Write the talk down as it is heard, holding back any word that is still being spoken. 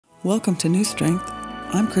Welcome to New Strength.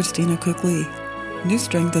 I'm Christina Cook-Lee. New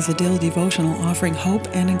Strength is a daily devotional offering hope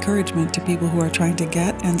and encouragement to people who are trying to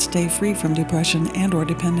get and stay free from depression and/or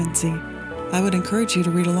dependency. I would encourage you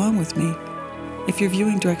to read along with me. If you're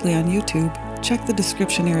viewing directly on YouTube, check the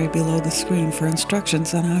description area below the screen for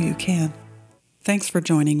instructions on how you can. Thanks for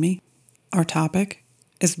joining me. Our topic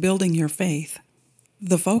is building your faith.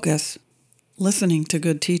 The focus, listening to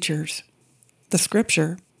good teachers. The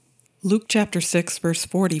scripture, Luke chapter 6, verse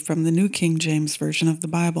 40 from the New King James Version of the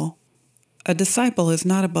Bible. A disciple is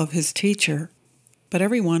not above his teacher, but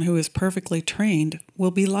everyone who is perfectly trained will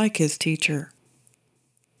be like his teacher.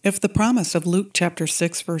 If the promise of Luke chapter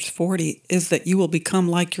 6, verse 40 is that you will become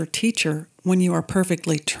like your teacher when you are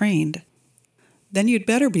perfectly trained, then you'd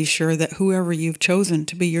better be sure that whoever you've chosen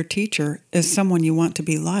to be your teacher is someone you want to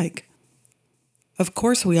be like. Of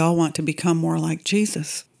course, we all want to become more like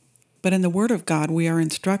Jesus. But in the Word of God, we are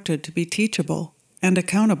instructed to be teachable and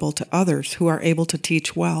accountable to others who are able to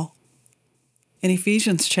teach well. In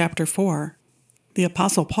Ephesians chapter 4, the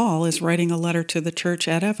Apostle Paul is writing a letter to the church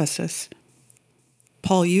at Ephesus.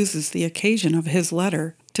 Paul uses the occasion of his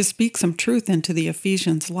letter to speak some truth into the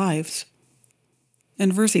Ephesians' lives.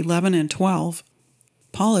 In verse 11 and 12,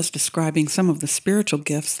 Paul is describing some of the spiritual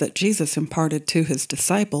gifts that Jesus imparted to his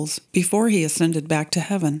disciples before he ascended back to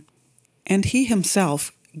heaven, and he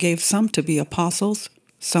himself gave some to be apostles,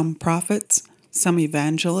 some prophets, some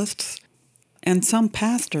evangelists, and some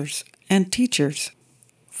pastors and teachers,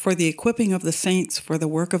 for the equipping of the saints for the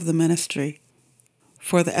work of the ministry,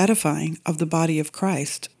 for the edifying of the body of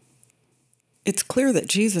Christ. It's clear that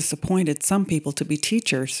Jesus appointed some people to be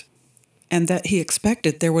teachers, and that he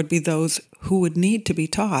expected there would be those who would need to be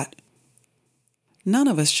taught. None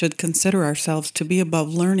of us should consider ourselves to be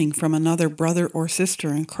above learning from another brother or sister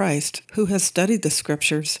in Christ who has studied the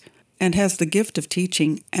Scriptures and has the gift of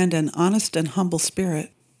teaching and an honest and humble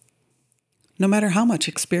spirit. No matter how much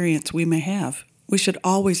experience we may have, we should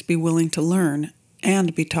always be willing to learn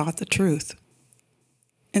and be taught the truth.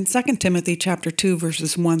 In 2 Timothy chapter 2,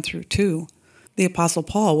 verses 1 through 2, the Apostle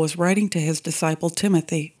Paul was writing to his disciple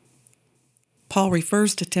Timothy. Paul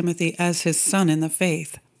refers to Timothy as his son in the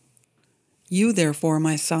faith. You, therefore,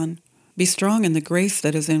 my son, be strong in the grace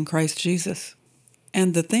that is in Christ Jesus.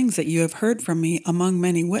 And the things that you have heard from me among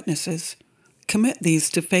many witnesses, commit these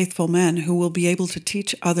to faithful men who will be able to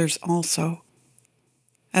teach others also.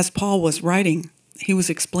 As Paul was writing, he was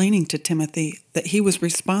explaining to Timothy that he was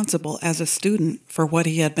responsible as a student for what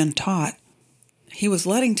he had been taught. He was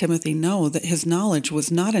letting Timothy know that his knowledge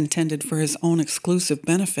was not intended for his own exclusive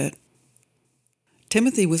benefit.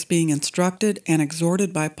 Timothy was being instructed and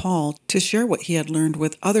exhorted by Paul to share what he had learned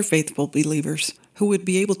with other faithful believers who would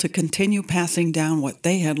be able to continue passing down what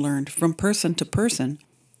they had learned from person to person,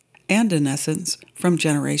 and in essence, from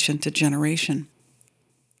generation to generation.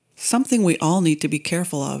 Something we all need to be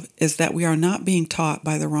careful of is that we are not being taught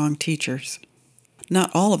by the wrong teachers. Not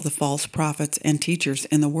all of the false prophets and teachers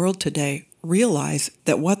in the world today realize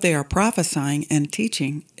that what they are prophesying and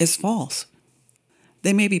teaching is false.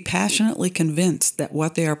 They may be passionately convinced that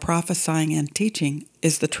what they are prophesying and teaching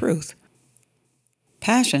is the truth.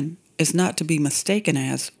 Passion is not to be mistaken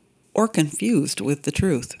as or confused with the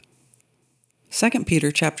truth. 2 Peter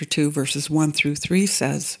chapter 2, verses 1 through 3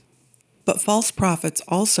 says, But false prophets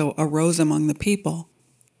also arose among the people,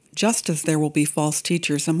 just as there will be false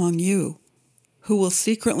teachers among you, who will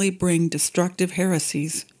secretly bring destructive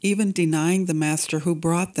heresies, even denying the master who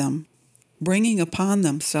brought them, bringing upon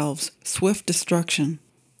themselves swift destruction.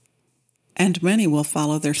 And many will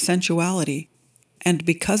follow their sensuality, and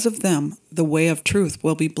because of them the way of truth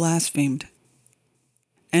will be blasphemed.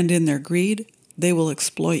 And in their greed they will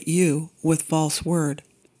exploit you with false word.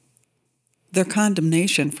 Their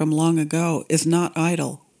condemnation from long ago is not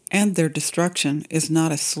idle, and their destruction is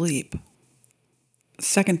not asleep.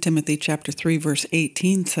 2 Timothy chapter 3, verse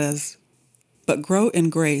 18 says, But grow in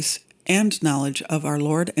grace and knowledge of our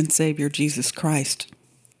Lord and Savior Jesus Christ.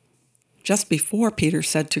 Just before Peter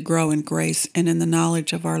said to grow in grace and in the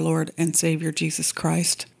knowledge of our Lord and Savior Jesus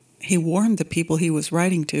Christ, he warned the people he was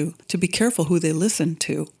writing to be careful who they listened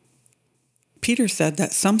to. Peter said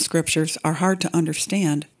that some scriptures are hard to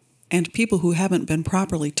understand, and people who haven't been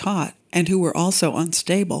properly taught and who were also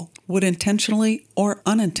unstable would intentionally or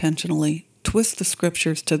unintentionally twist the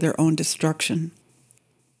scriptures to their own destruction.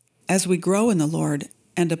 As we grow in the Lord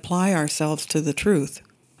and apply ourselves to the truth,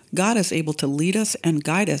 God is able to lead us and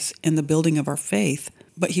guide us in the building of our faith,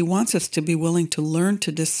 but He wants us to be willing to learn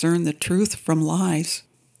to discern the truth from lies.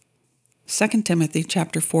 2 Timothy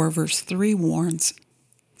chapter 4, verse 3 warns,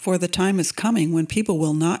 For the time is coming when people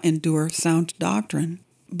will not endure sound doctrine,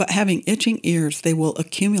 but having itching ears they will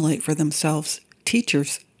accumulate for themselves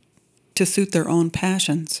teachers to suit their own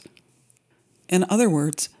passions. In other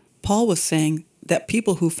words, Paul was saying that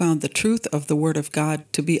people who found the truth of the Word of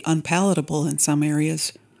God to be unpalatable in some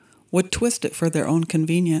areas would twist it for their own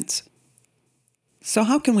convenience. So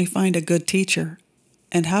how can we find a good teacher?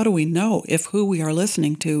 And how do we know if who we are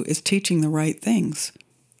listening to is teaching the right things?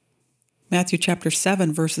 Matthew chapter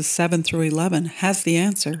 7, verses 7 through 11 has the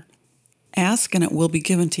answer. Ask and it will be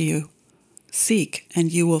given to you. Seek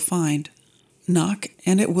and you will find. Knock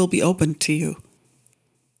and it will be opened to you.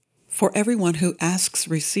 For everyone who asks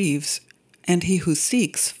receives, and he who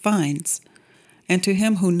seeks finds, and to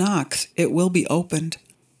him who knocks it will be opened.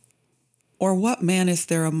 Or what man is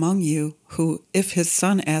there among you who, if his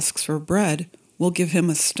son asks for bread, will give him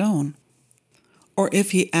a stone? Or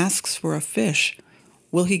if he asks for a fish,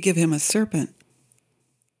 will he give him a serpent?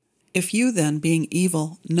 If you then, being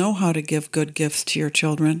evil, know how to give good gifts to your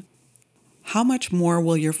children, how much more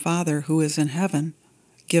will your Father who is in heaven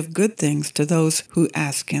give good things to those who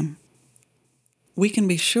ask him? We can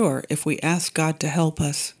be sure if we ask God to help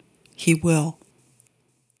us, He will.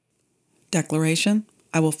 Declaration: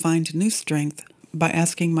 I will find new strength by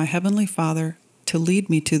asking my Heavenly Father to lead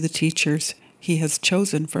me to the teachers He has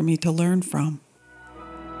chosen for me to learn from.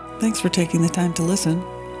 Thanks for taking the time to listen.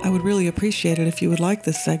 I would really appreciate it if you would like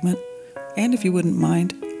this segment, and if you wouldn't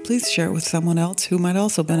mind, please share it with someone else who might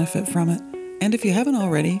also benefit from it. And if you haven't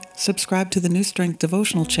already, subscribe to the New Strength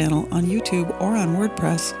Devotional channel on YouTube or on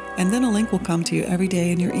WordPress, and then a link will come to you every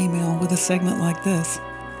day in your email with a segment like this.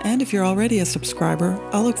 And if you're already a subscriber,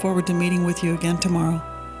 I'll look forward to meeting with you again tomorrow.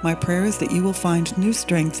 My prayer is that you will find new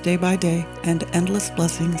strength day by day and endless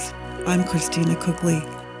blessings. I'm Christina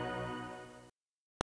Cookley.